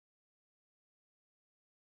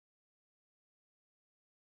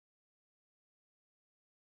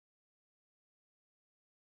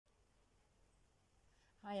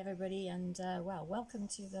Hi everybody, and well, welcome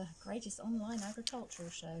to the greatest online agricultural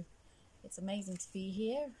show. It's amazing to be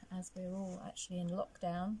here as we're all actually in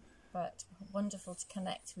lockdown, but wonderful to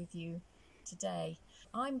connect with you today.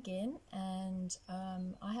 I'm Ginn, and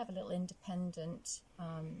I have a little independent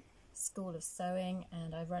school of sewing,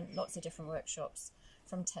 and I run lots of different workshops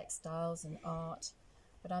from textiles and art,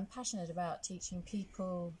 but I'm passionate about teaching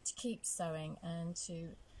people to keep sewing and to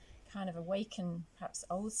kind of awaken perhaps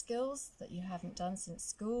old skills that you haven't done since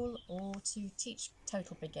school, or to teach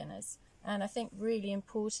total beginners. And I think really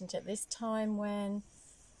important at this time when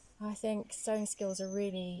I think sewing skills are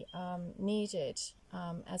really needed,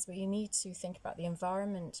 as we need to think about the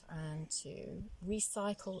environment and to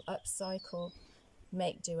recycle, upcycle,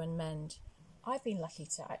 make, do and mend. I've been lucky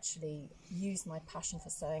to actually use my passion for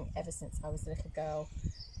sewing ever since I was a little girl,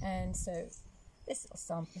 and so this little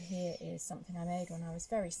sample here is something I made when I was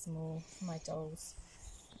very small for my dolls,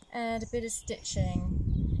 and a bit of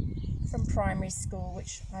stitching from primary school,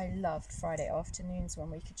 which I loved Friday afternoons when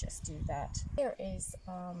we could just do that. Here is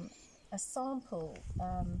a sample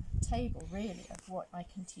table really of what I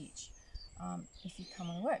can teach if you come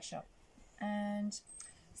on a workshop. And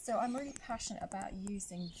so I'm really passionate about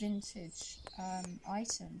using vintage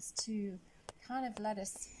items to kind of let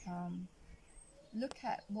us look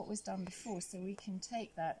at what was done before, so we can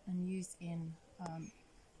take that and use in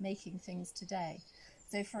making things today.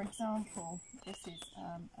 So for example, this is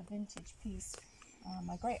a vintage piece,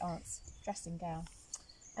 my great aunt's dressing gown,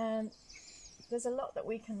 and there's a lot that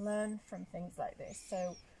we can learn from things like this.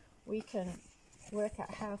 So we can work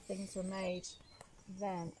out how things were made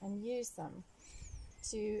then and use them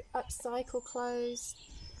to upcycle clothes,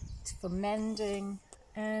 for mending,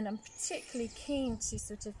 and I'm particularly keen to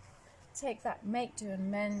sort of take that make, do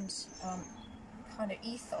and mend kind of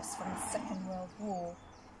ethos from the Second World War,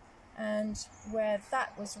 and where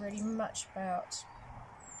that was really much about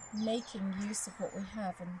making use of what we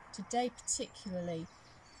have. And today particularly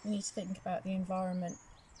we need to think about the environment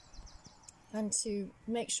and to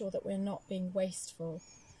make sure that we're not being wasteful.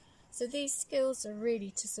 So these skills are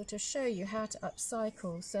really to sort of show you how to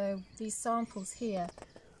upcycle. So these samples here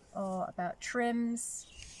are about trims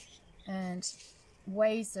and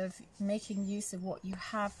ways of making use of what you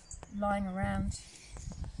have lying around,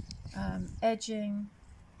 edging,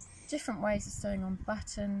 different ways of sewing on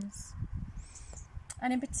buttons,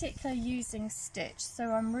 and in particular using stitch.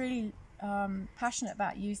 So I'm really passionate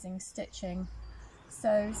about using stitching,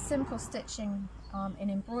 so simple stitching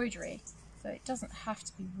in embroidery, so it doesn't have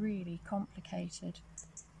to be really complicated.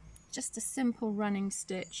 Just a simple running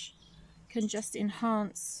stitch can just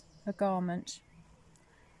enhance a garment.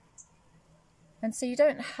 And so you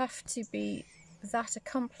don't have to be that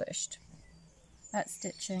accomplished at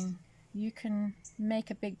stitching. You can make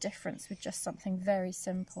a big difference with just something very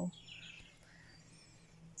simple.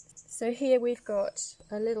 So here we've got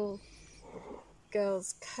a little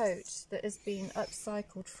girl's coat that has been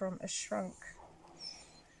upcycled from a shrunk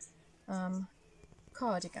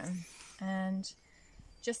cardigan, and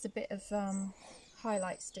just a bit of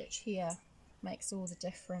highlight stitch here makes all the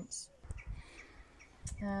difference.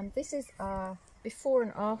 This is before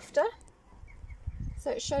and after, so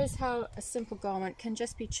it shows how a simple garment can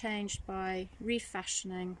just be changed by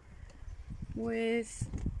refashioning with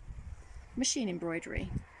machine embroidery.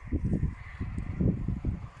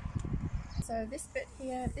 So this bit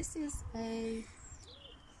here, this is an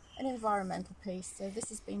environmental piece. So this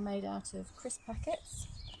has been made out of crisp packets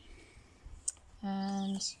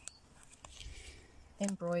and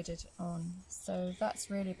embroidered on. So that's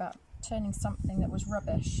really about turning something that was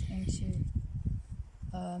rubbish into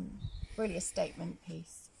really a statement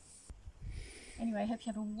piece. Anyway, I hope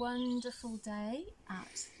you have a wonderful day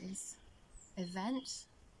at this event.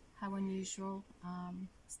 How unusual.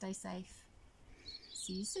 Stay safe.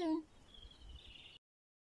 See you soon.